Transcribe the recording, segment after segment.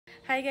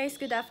Hi guys,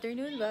 good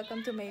afternoon.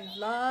 Welcome to my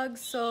vlog.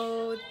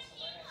 So,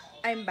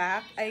 I'm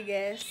back, I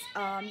guess.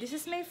 This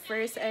is my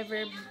first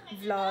ever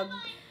vlog.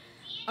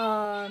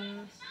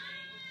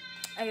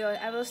 Ayun,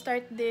 I will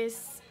start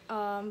this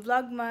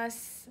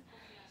Vlogmas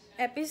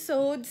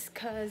episodes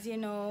because,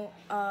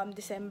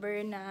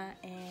 December na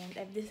and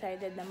I've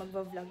decided na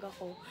magva-vlog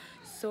ako.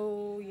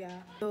 So,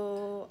 yeah.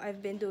 So,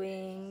 I've been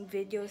doing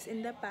videos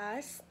in the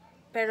past.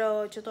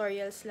 Pero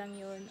tutorials lang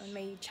yun on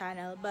my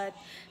channel. But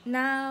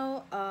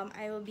now,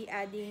 I will be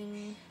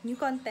adding new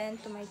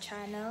content to my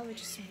channel,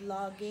 which is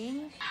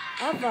vlogging.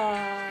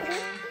 Aba!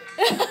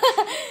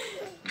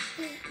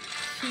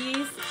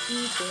 She's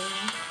eating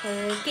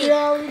her cake.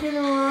 Grabe ka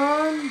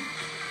naman!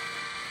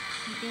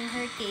 Eating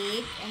her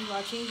cake and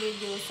watching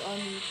videos on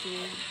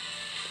YouTube.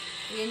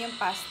 Yan yung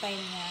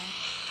pastime niya.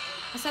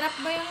 Masarap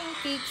ba yung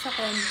cake sa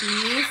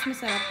Contis?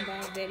 Masarap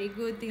ba? Very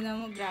good. Tingnan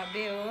mo,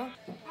 grabe oh.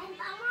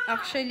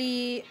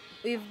 Actually,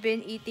 we've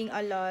been eating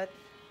a lot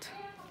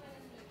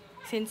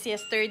since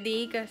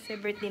yesterday kasi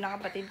birthday ng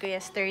kapatid ko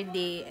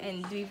yesterday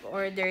and we've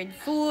ordered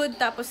food.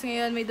 Tapos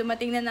ngayon may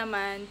dumating na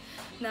naman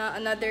na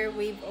another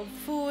wave of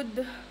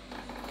food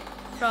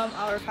from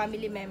our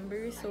family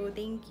members. So,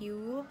 thank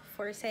you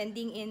for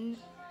sending in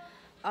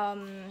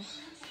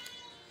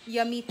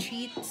yummy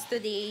treats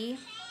today.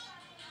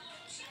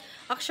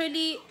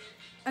 Actually,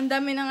 ang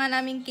dami na nga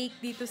namin cake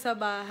dito sa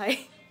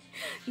bahay.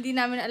 Hindi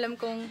namin alam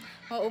kung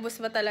maubos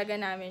ba talaga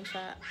namin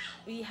siya.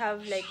 We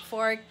have like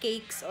 4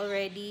 cakes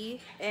already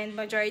and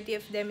majority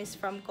of them is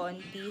from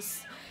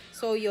Contis.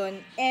 So,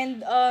 yun.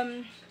 And,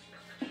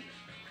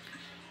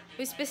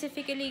 we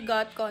specifically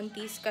got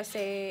Contis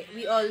kasi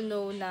we all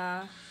know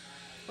na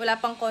wala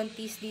pang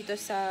Contis dito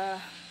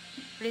sa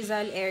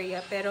Rizal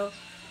area. Pero,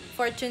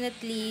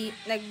 fortunately,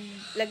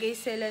 naglagay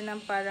sila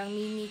ng parang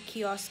mini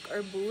kiosk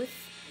or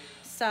booth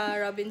sa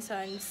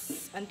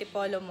Robinson's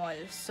Antipolo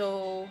Mall.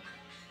 So,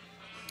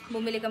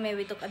 bumili kami.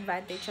 We took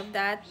advantage of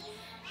that.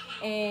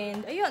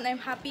 And, ayun, I'm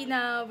happy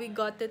na we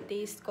got to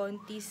taste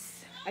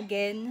Contis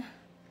again.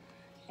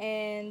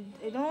 And,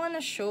 I don't wanna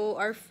show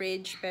our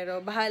fridge,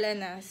 pero bahala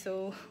na.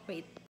 So,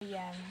 wait.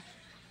 Ayan.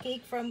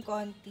 Cake from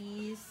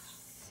Contis.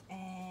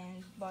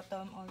 And,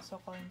 bottom also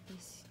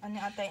Contis. Ano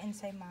ata yung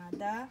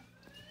ensaymada.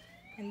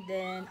 And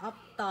then, up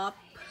top,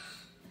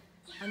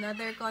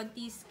 another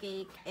Contis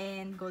cake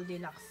and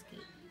Goldilocks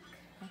cake.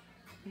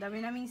 Ang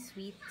dami naming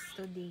sweets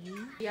today.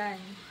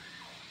 Ayan.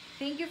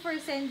 Thank you for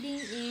sending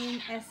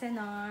in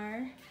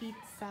SNR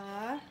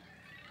pizza.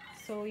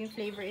 So, yung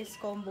flavor is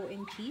combo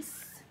and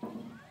cheese.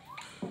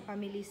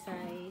 Family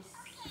size.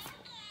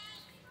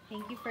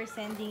 Thank you for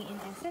sending in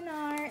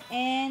SNR.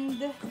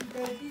 And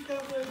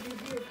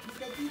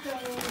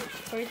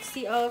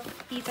courtesy of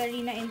Tita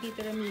Rina and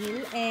Tita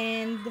Ramil.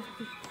 And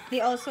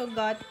they also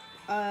got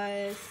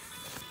us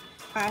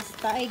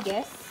pasta, I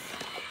guess.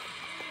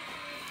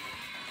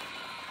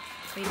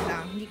 Wait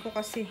lang, hindi ko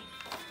kasi.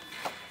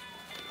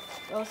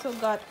 Also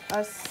got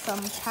us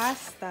some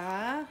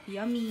pasta.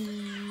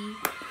 Yummy.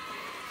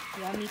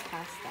 Yummy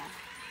pasta.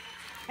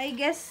 I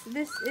guess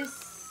this is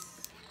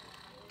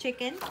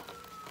chicken.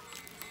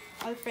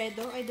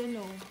 Alfredo. I don't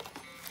know.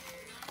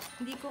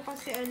 Hindi ko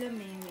kasi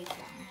alam eh. Wait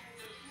lang.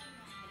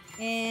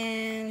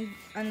 And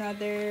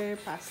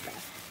another pasta.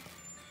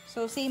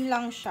 So, same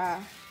lang siya.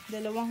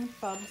 2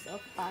 tubs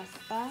of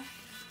pasta.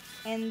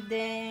 And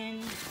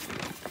then,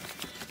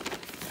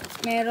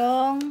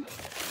 merong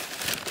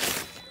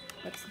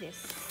what's this?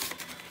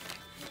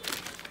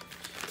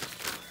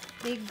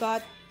 They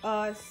got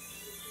us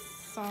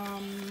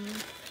some,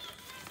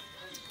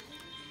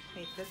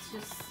 wait, that's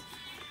just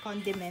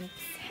condiments.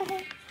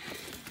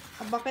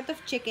 A bucket of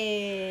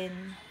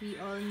chicken. We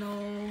all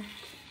know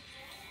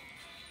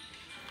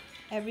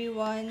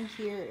everyone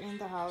here in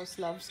the house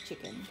loves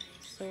chicken.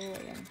 So,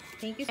 ayan.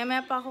 Thank you.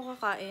 Mamaya pa ako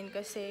kakain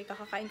kasi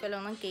kakakain ko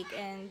lang ng cake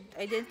and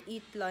I didn't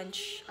eat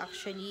lunch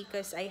actually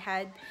because I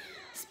had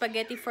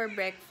spaghetti for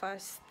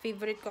breakfast.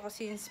 Favorite ko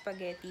kasi yung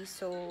spaghetti.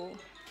 So,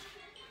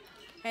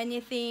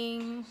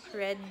 anything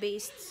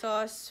red-based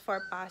sauce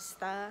for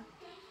pasta.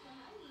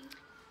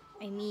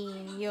 I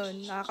mean,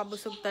 yun.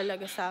 Nakakabusog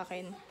talaga sa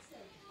akin.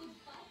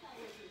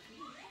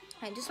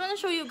 I just wanna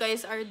show you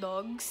guys our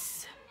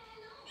dogs.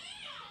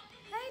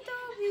 Hi,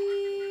 Toby!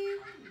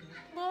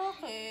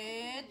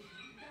 Bakit?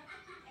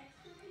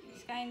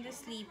 He's kinda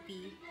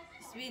sleepy.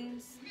 He's been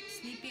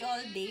sleepy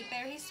all day,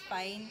 pero he's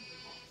fine.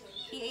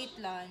 He ate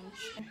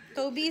lunch.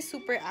 Toby is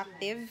super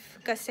active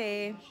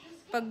kasi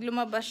pag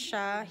lumabas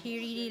siya, he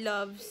really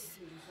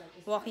loves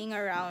walking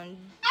around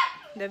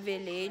the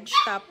village.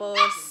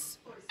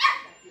 Tapos,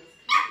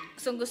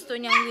 gusto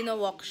niyang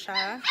wino-walk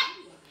siya.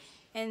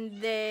 And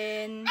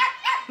then,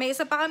 may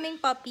isa pa kaming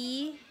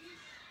puppy.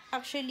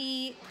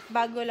 Actually,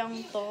 bago lang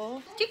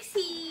to.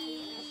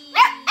 Trixie!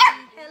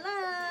 Hello!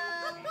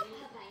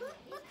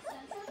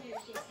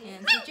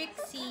 Ayan, si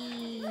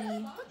Trixie.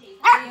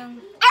 Ito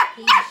yung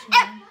cage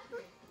niya.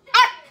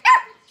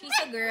 She's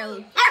a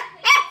girl.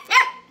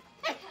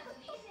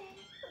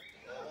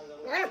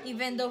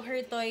 Even though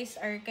her toys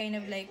are kind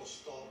of like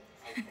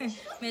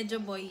medyo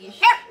boyish.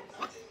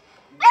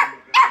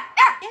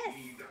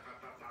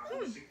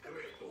 Yes!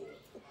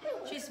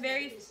 She's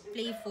very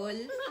playful.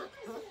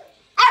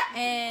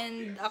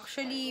 And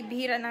actually,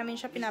 bihira namin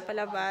siya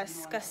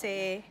pinapalabas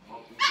kasi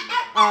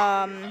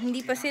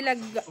hindi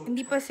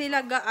pa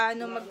sila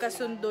gaano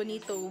magkasundo ni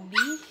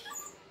Toby.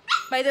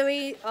 By the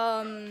way,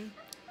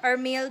 our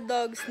male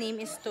dog's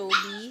name is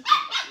Toby.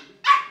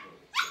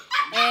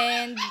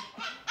 And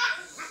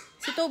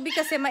si Toby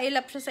kasi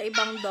mailap siya sa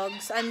ibang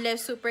dogs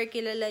unless super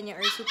kilala niya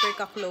or super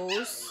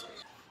ka-close.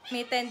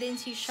 May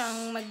tendency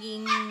siyang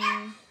maging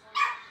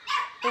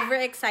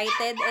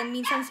overexcited and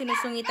minsan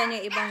sinusungitan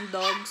niya ibang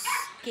dogs.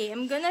 Okay,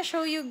 I'm gonna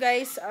show you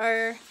guys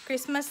our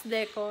Christmas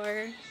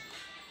decor.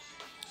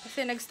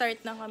 Kasi nag-start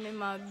na kami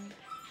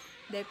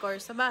mag-decor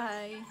sa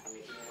bahay.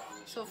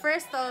 So,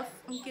 first off,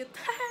 ang cute.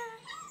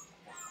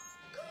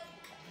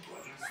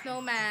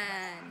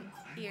 Snowman.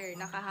 Here,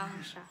 nakahang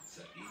siya.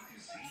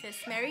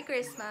 Says, Merry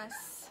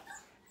Christmas.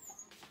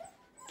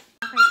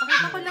 Okay,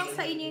 pakita ko lang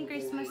sa inyo yung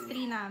Christmas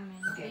tree namin.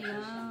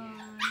 Ayan.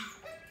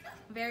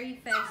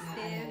 Very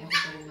festive.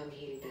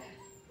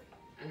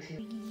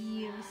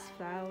 Leaves,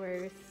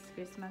 flowers,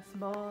 Christmas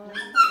balls.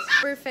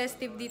 Super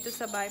festive dito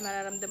sa bahay.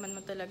 Mararamdaman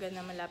mo talaga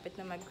na malapit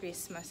na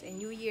mag-Christmas and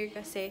New Year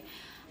kasi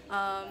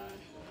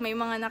may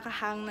mga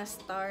nakahang na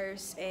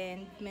stars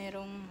and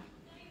meron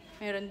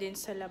din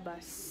sa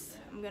labas.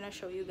 I'm gonna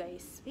show you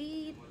guys.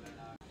 Wait!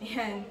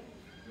 Ayan.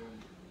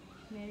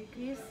 Merry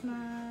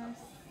Christmas!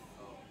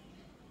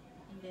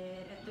 And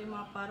then, ito yung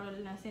mga parol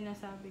na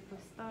sinasabi ko,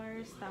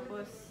 stars.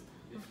 Tapos,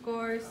 of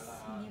course,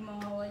 hindi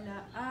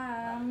mawawala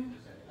ang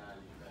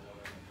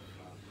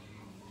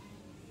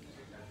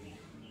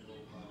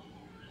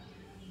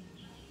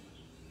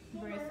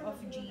Birth of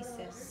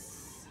Jesus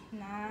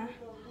na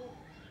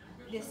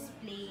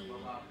display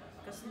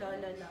because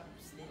Lola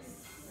loves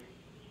this.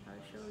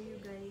 I'll show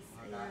you guys.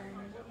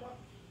 Ayan.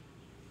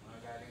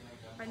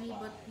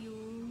 Panibot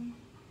yung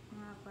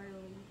mga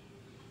parol.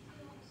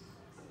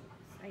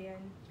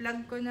 Ayan. Plug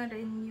ko na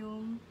rin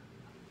yung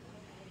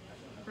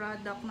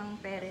product ng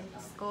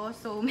parents ko.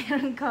 So,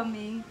 meron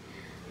kaming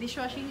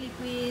dishwashing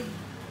liquid,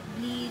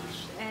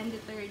 bleach, and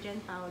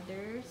detergent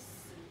powders.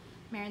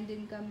 Meron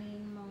din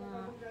kaming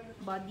mga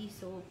body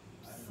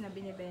soaps na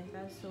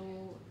binibenta. So,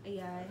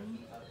 ayan.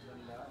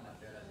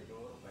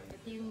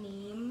 Ito yung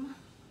name.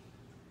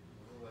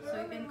 So,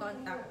 you can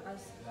contact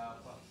us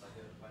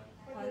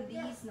on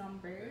these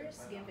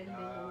numbers given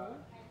below.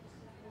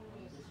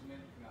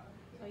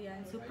 So,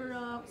 ayan. Super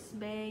Rocks,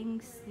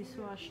 Bangs,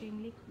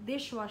 dishwashing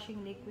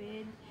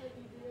liquid.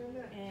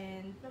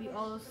 And we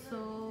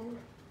also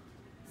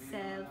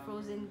sell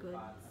frozen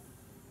goods.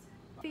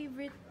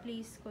 Favorite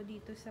place ko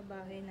dito sa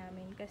bahay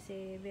namin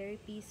kasi very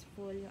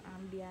peaceful yung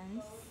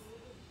ambience.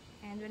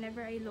 And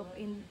whenever I look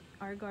in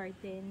our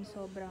garden,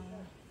 sobrang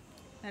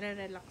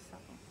nare-relax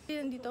ako.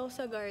 Dito ako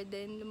sa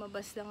garden,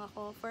 lumabas lang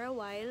ako for a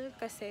while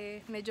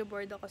kasi medyo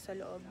bored ako sa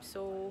loob.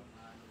 So,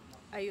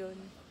 ayun.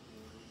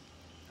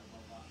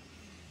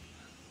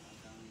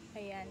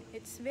 Ayan.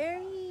 It's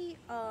very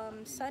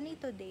sunny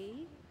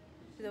today.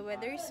 The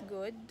weather is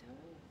good.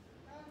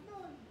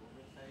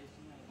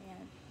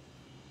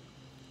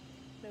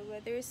 The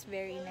weather is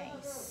very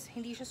nice.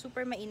 Hindi siya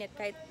super mainit.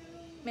 Kahit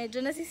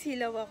medyo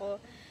nasisilaw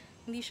ako,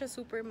 hindi siya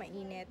super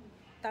mainit.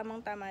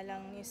 Tamang-tama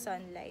lang yung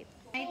sunlight.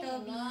 Hi,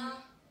 Toby!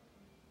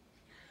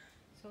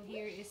 So,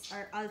 here is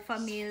our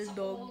alpha male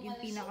dog. Yung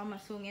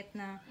pinakamasungit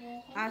na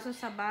aso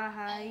sa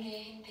bahay.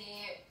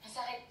 Hindi.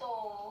 Masakit to.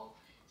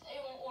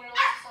 Yung ulo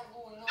ko sa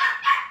buno.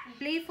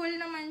 Playful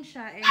naman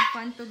siya and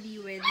fun to be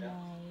with.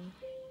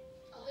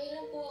 Okay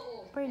lang po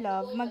ako. For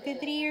love, magti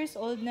 3 years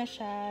old na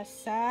siya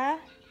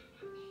sa...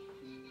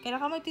 Kailan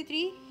ka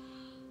magti-3?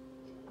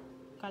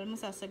 Kala mo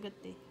sasagot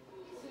eh.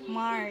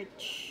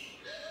 March.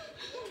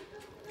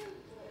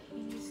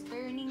 He's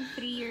turning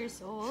 3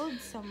 years old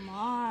sa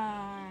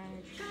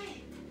March.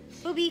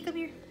 Toby, come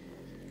here.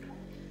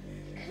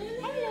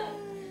 Hello.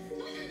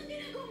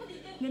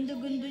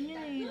 Ganda-ganda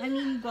niya eh. I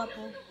mean,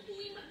 gwapo.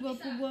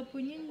 Gwapo-gwapo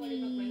niya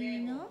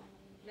eh. No?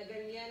 Na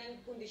ganyan ang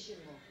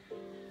kondisyon mo.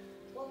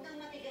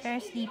 Pero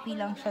sleepy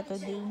lang siya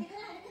today.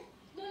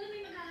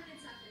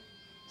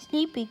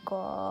 Sleepy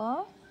ko?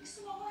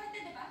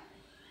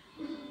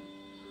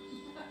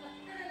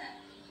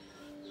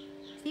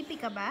 Sleepy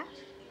ka ba?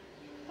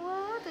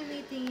 Wow,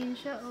 tumitingin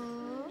siya,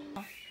 oh.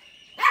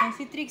 Oh,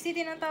 si Trixie,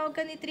 tinatawag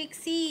ka ni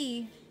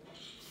Trixie.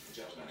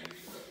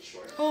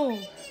 Oh.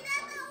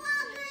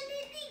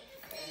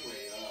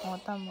 Oh,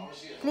 tama.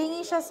 Clingy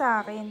siya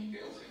sa akin.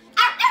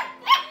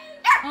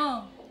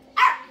 Oh.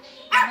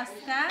 Labas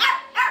ka?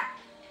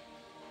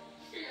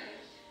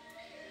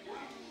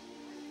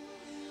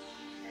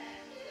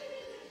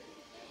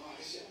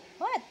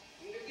 What?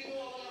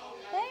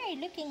 What are you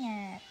looking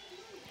at?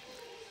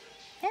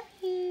 Love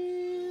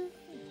you.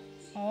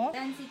 Oh.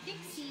 Dan si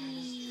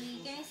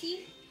Trixie. Can I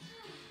see?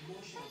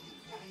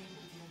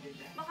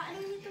 Baka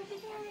alam nito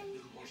bigyan.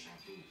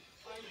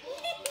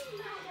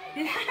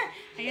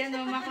 Ayan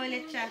o,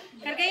 makulit siya.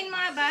 Kargayin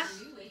mga ba?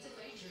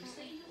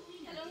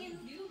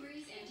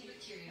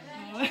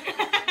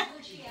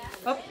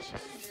 Op.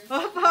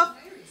 Op, op.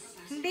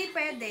 Hindi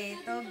pwede. pwede,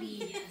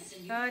 Toby.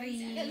 Sorry.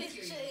 Galit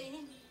siya eh.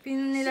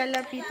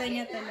 Pinilalapitan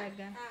niya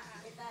talaga.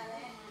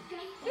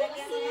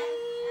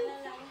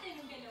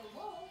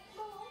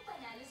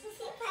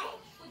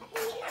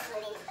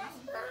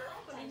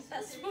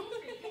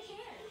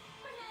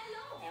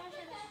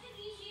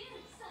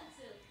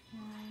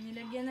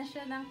 Nilagyan na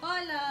siya ng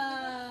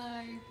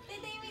color.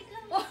 Tay, wait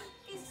lang. Oh.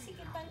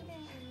 Isikipan ka.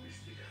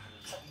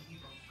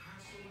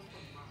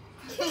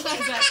 Oh my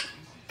God.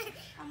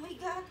 Amoy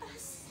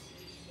gatas.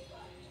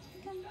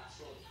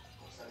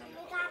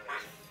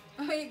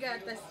 Oh my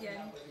gatas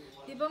yan.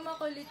 Di ba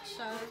makulit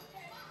siya?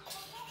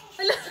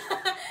 Hala,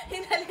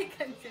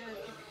 hinalikan siya.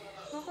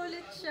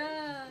 Makulit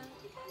siya.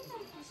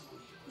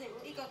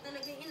 Ikaw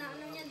talaga yung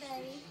inaano niya,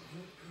 Day.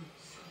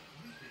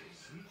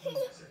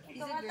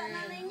 Ikaw a ata girl.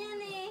 nanay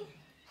niyan eh.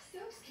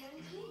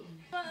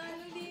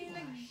 Paano di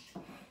nag...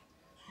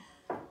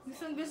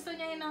 Gusto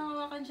niya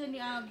inahawakan siya ni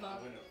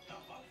Aba.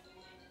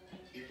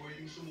 Di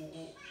pwedeng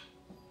sumuko.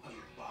 Ang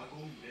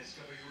bagong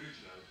Nescafe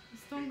Original.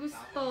 Gustong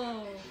gusto.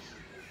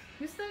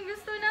 Gustong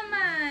gusto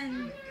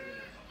naman.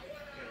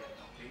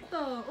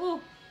 Ito. Oh.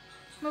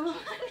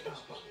 Mababalik.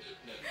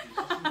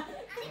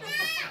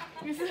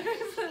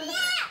 Gusto.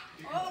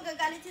 Oo,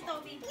 magagalit si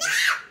Toby.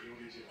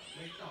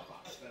 May tapak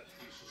at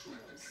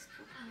isusunod.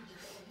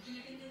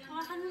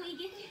 Hawakan mo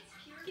igit.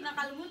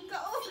 Kinakalmon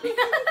ka, oh.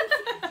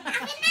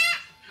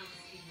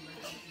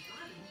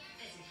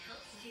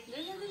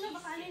 Dala,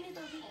 baka alin ni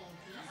Toby.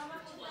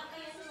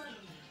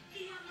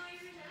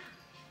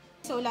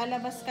 So,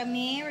 lalabas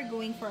kami. We're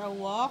going for a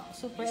walk.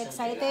 Super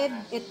excited.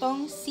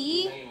 Itong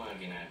si...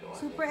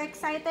 Super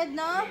excited,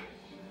 no?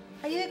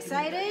 Are you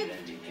excited?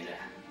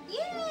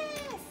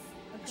 Yes!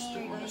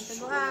 Okay, we're going to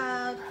go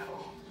out.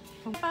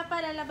 Papa,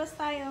 lalabas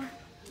tayo.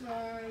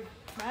 Bye.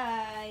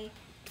 Bye!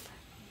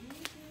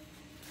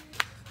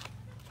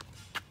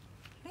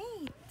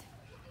 Wait.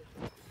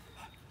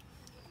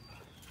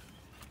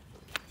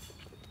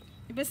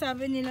 Diba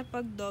sabi nila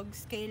pag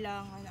dogs,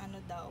 kailangan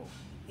ano daw,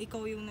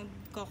 ikaw yung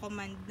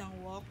nagko-command ng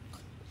walk.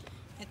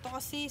 Ito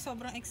kasi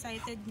sobrang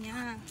excited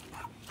niya.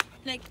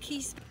 Like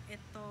ito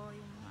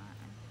yung mga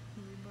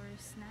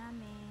neighbors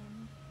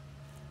namin.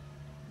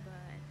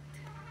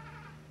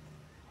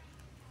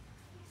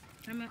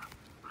 But,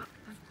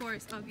 of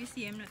course,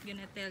 obviously, I'm not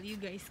gonna tell you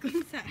guys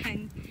kung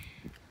saan.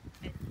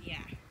 But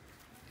yeah.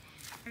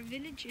 Our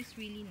village is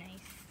really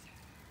nice.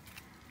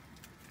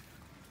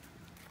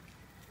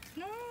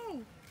 No!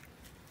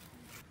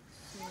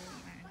 So,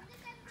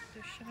 ito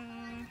siya.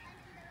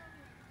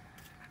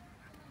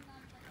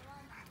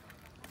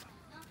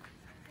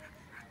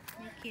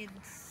 May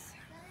kids.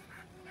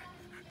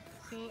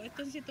 So,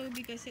 ito si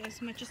Toby kasi as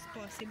much as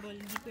possible,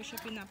 hindi ko siya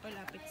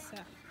pinapalapit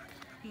sa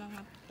mga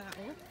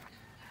tao.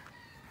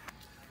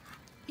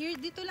 Here,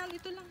 dito lang,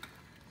 dito lang.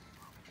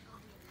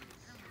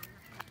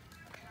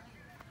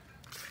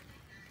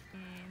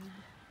 And,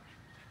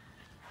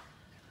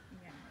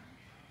 yan.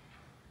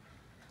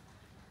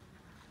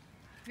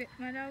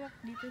 Malawak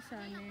dito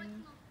sa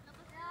amin.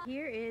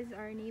 Here is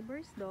our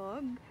neighbor's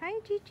dog. Hi,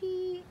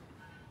 Chichi!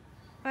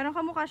 Parang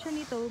kamukha siya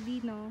ni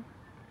Toby, no?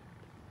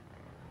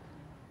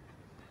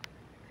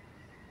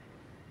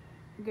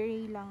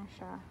 Gray lang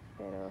siya.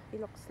 Pero he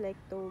looks like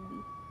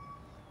Toby.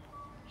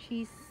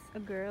 She's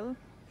a girl.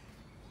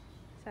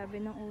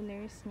 Sabi ng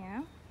owners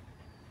niya.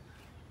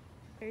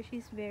 Pero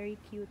she's very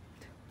cute.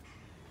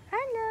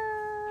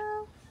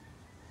 Hello!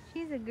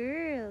 She's a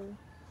girl.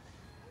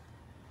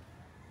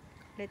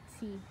 Let's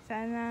see.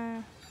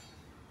 Sana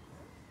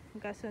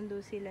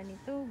magkasundo sila ni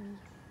Toby.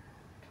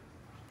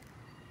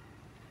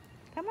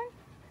 Come on.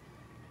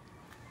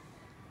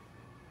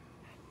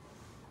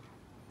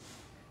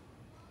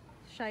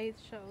 Shy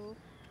siya, oh.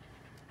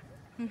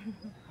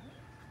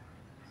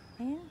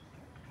 Ayan.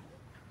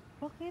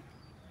 Bakit?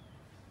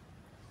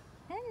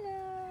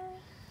 Hello.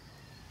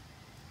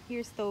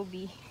 Here's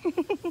Toby.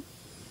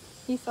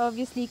 He's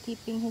obviously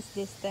keeping his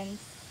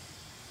distance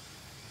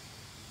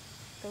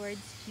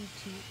towards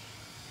Chichi.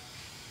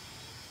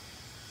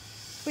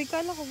 Uy,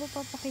 kala ko ba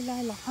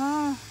papakilala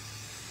ka?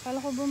 Kala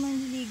ko ba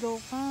manliligaw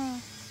ka?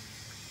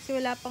 Kasi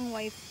wala pang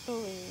wife to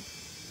eh.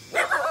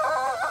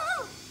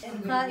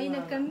 Kain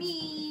na kami.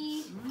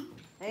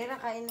 Ayun na,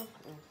 kain na.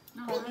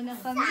 Kain na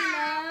kami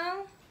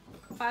ng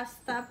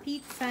pasta,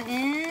 pizza,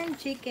 and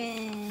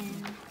chicken.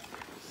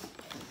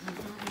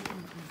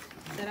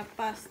 Sarap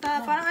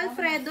pasta. Parang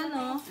Alfredo,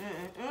 no?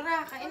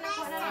 Ura, kain na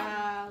po na.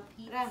 Wow,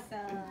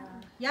 pizza.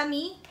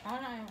 Yummy?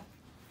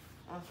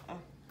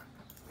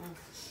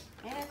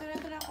 Ayun na,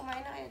 ito na,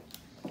 kumain na kayo.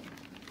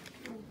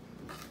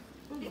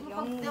 Hindi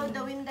mo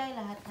pag-dawin dahil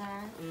lahat,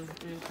 ha?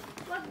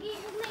 Wag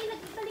na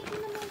ilagay mo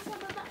naman sa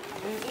baba.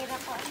 Ira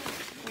ko.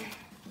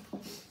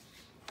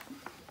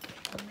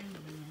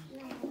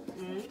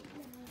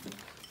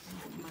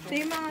 Ito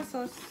yung mga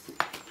sauce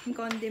and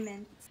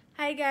condiments.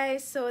 Hi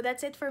guys, so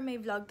that's it for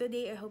my vlog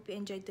today. I hope you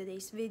enjoyed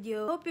today's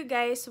video. Hope you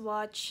guys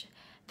watch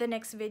the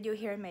next video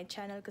here on my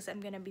channel because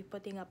I'm gonna be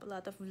putting up a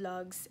lot of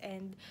vlogs.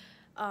 And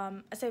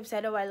as I've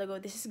said a while ago,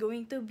 this is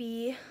going to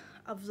be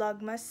a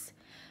Vlogmas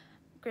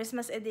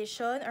Christmas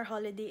edition or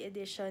holiday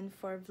edition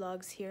for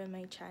vlogs here on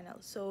my channel.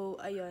 So,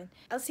 ayun.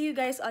 I'll see you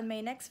guys on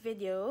my next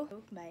video.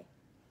 Bye!